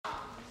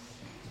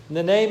In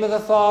the name of the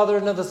Father,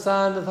 and of the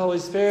Son, and of the Holy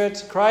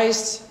Spirit,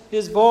 Christ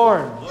is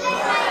born.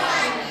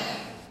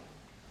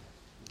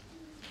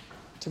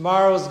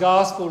 Tomorrow's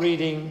Gospel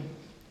reading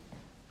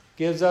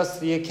gives us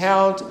the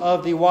account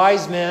of the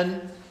wise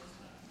men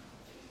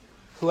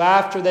who,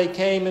 after they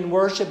came and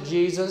worshiped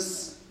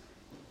Jesus,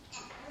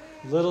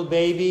 little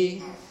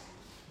baby,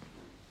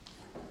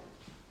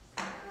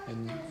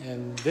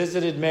 and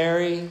visited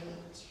Mary,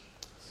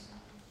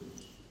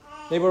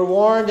 they were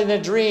warned in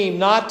a dream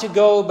not to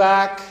go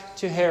back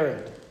to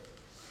Herod,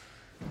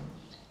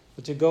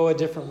 but to go a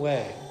different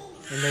way,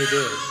 and they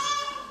did.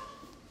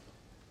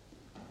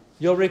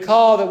 You'll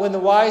recall that when the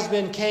wise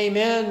men came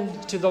in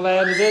to the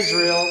land of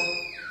Israel,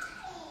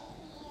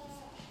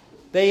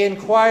 they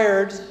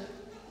inquired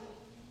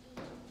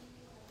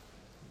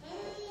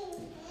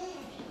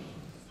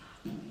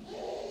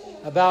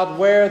about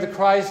where the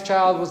Christ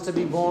child was to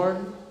be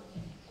born.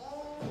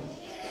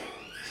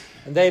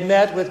 And they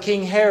met with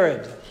King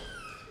Herod.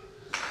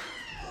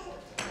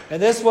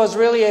 And this was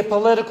really a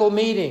political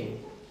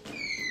meeting.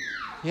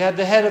 You had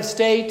the head of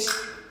state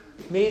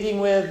meeting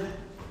with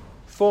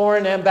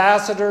foreign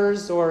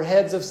ambassadors or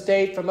heads of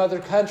state from other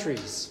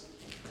countries.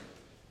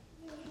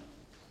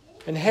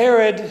 And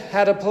Herod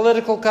had a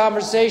political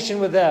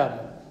conversation with them.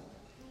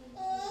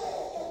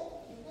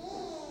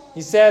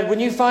 He said,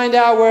 when you find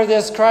out where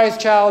this Christ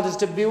child is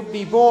to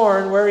be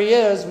born, where he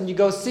is, when you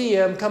go see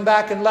him, come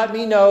back and let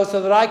me know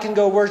so that I can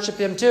go worship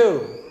him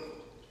too.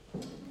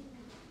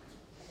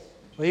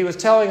 Well, he was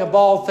telling a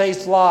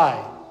bald-faced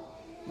lie.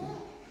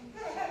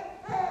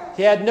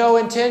 He had no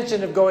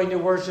intention of going to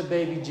worship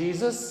baby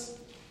Jesus.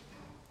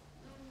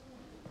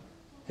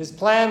 His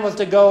plan was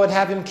to go and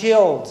have him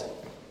killed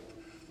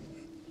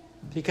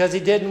because he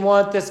didn't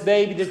want this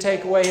baby to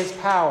take away his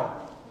power.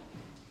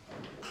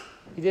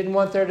 He didn't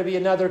want there to be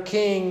another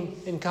king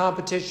in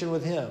competition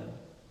with him.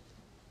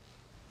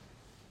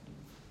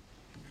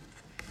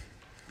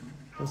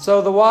 And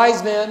so the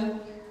wise men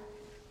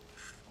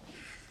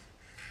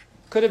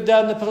could have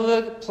done the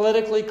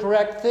politically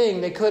correct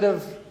thing. They could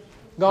have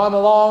gone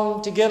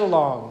along to get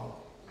along.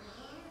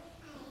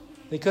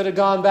 They could have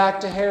gone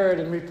back to Herod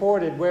and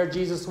reported where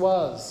Jesus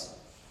was,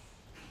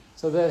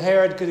 so that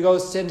Herod could go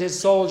send his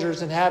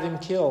soldiers and have him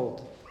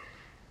killed.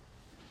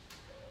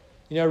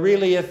 You know,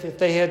 really, if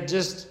they had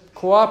just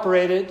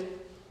cooperated,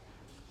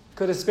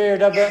 could have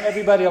spared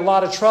everybody a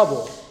lot of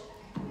trouble.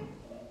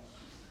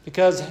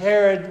 Because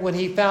Herod, when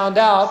he found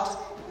out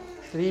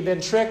that he'd been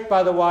tricked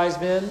by the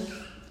wise men,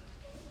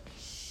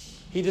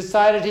 he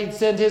decided he'd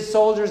send his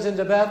soldiers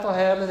into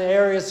Bethlehem and the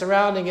area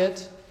surrounding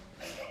it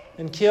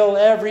and kill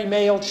every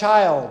male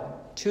child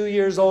 2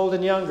 years old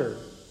and younger,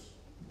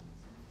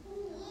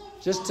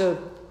 just to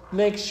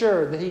make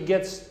sure that he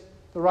gets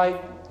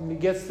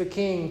the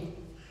king,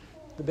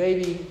 the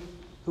baby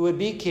who would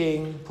be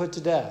king, put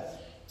to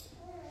death.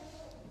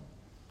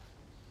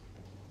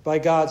 By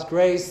God's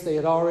grace, they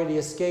had already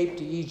escaped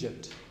to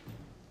Egypt,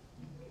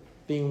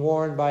 being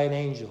warned by an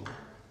angel.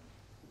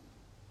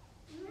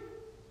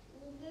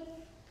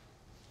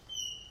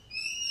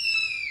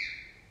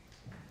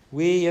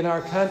 We in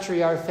our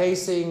country are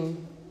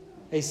facing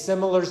a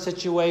similar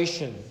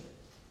situation.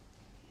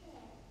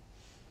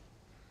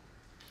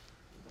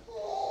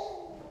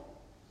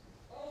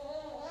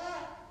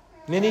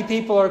 Many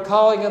people are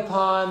calling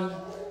upon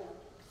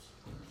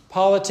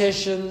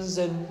politicians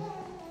and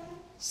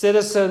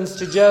citizens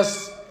to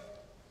just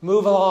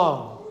move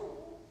along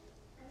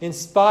in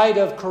spite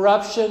of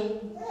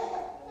corruption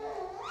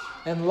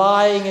and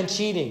lying and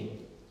cheating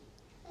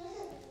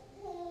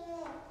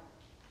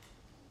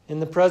in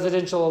the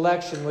presidential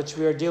election which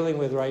we are dealing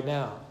with right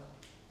now.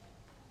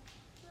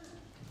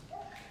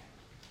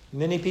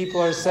 Many people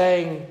are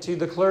saying to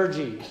the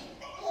clergy,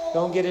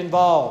 don't get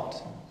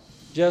involved,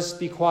 just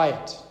be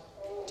quiet.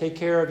 Take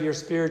care of your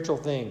spiritual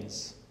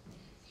things.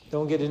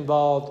 Don't get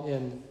involved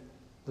in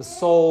the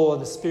soul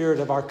and the spirit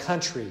of our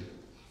country.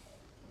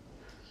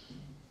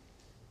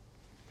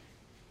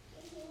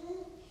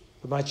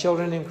 But my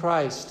children in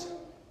Christ,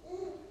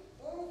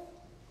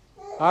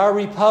 our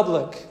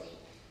republic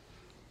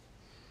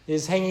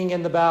is hanging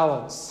in the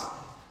balance.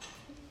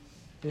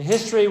 And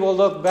history will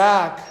look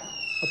back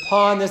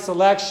upon this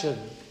election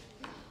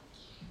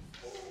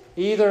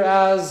either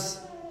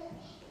as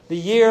the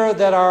year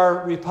that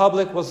our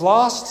republic was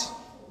lost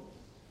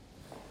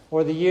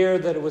or the year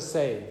that it was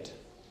saved.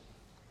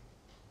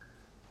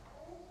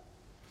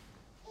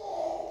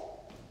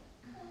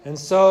 And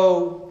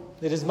so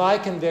it is my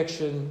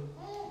conviction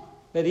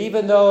that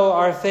even though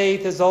our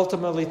faith is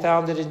ultimately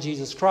founded in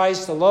Jesus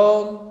Christ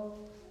alone,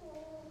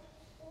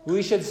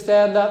 we should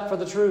stand up for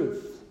the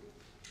truth.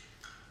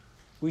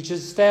 We should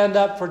stand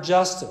up for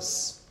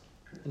justice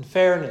and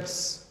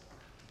fairness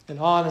and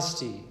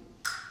honesty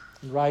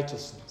and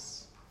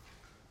righteousness.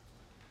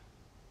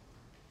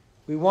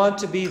 We want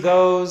to be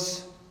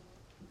those,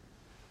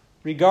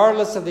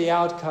 regardless of the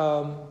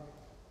outcome,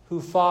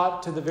 who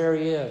fought to the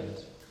very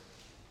end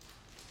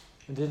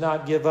and did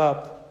not give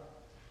up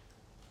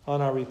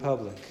on our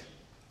republic.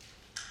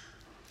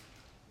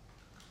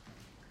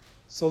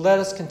 So let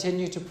us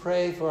continue to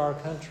pray for our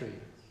country.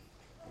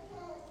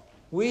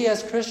 we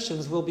as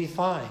Christians will be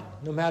fine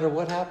no matter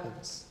what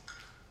happens.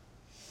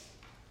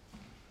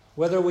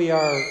 Whether we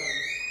are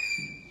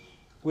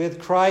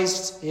with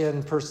Christ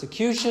in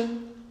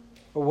persecution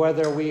or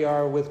whether we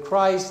are with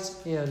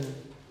Christ in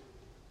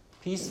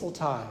peaceful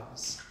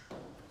times,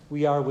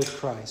 we are with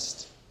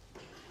Christ.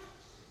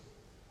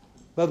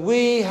 But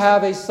we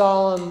have a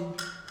solemn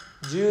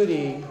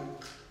duty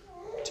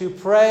to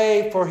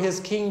pray for his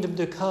kingdom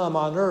to come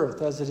on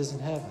earth as it is in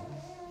heaven.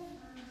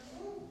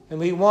 And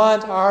we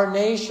want our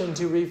nation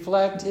to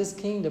reflect his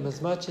kingdom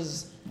as much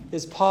as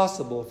is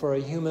possible for a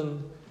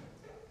human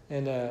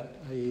and a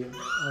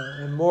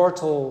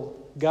immortal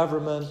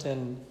government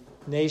and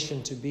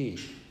nation to be.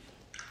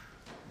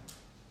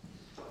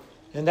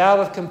 And out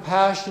of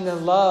compassion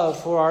and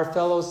love for our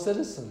fellow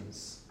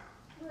citizens,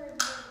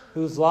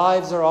 whose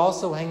lives are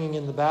also hanging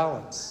in the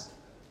balance,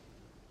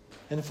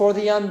 and for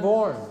the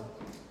unborn,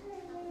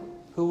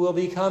 who will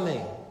be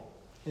coming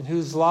and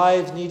whose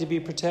lives need to be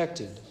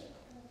protected,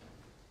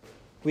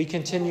 we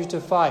continue to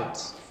fight.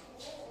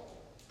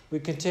 We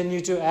continue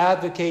to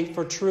advocate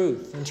for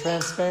truth and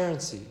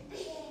transparency.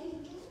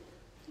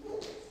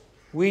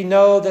 We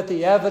know that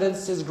the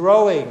evidence is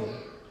growing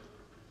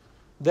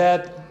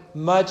that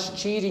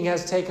much cheating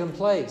has taken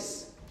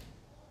place.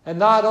 And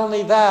not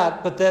only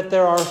that, but that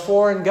there are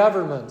foreign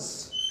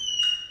governments,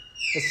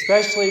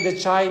 especially the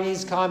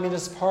Chinese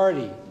Communist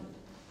Party,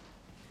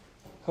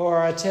 who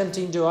are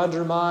attempting to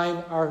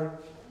undermine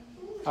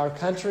our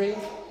country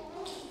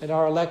and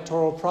our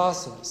electoral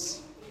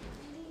process.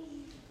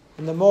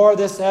 And the more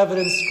this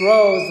evidence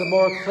grows, the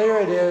more clear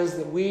it is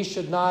that we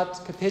should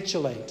not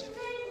capitulate,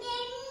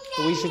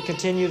 that we should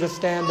continue to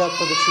stand up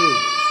for the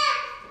truth.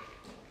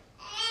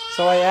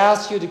 So I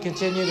ask you to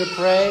continue to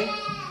pray,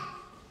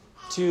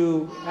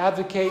 to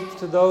advocate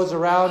to those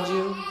around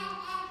you,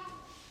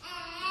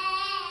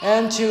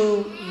 and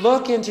to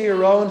look into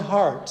your own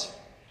heart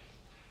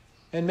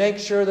and make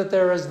sure that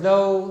there is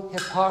no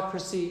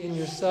hypocrisy in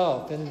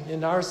yourself and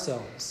in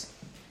ourselves.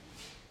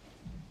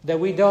 That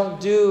we don't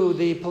do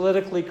the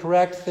politically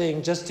correct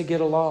thing just to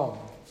get along,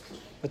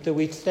 but that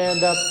we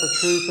stand up for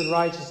truth and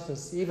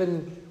righteousness,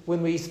 even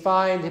when we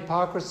find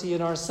hypocrisy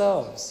in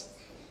ourselves.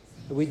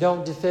 That we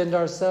don't defend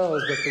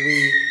ourselves, but that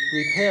we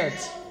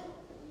repent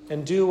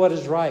and do what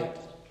is right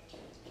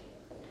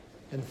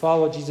and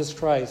follow Jesus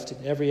Christ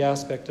in every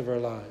aspect of our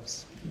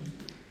lives.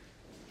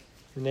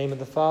 In the name of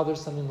the Father,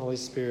 Son, and Holy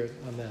Spirit,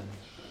 amen.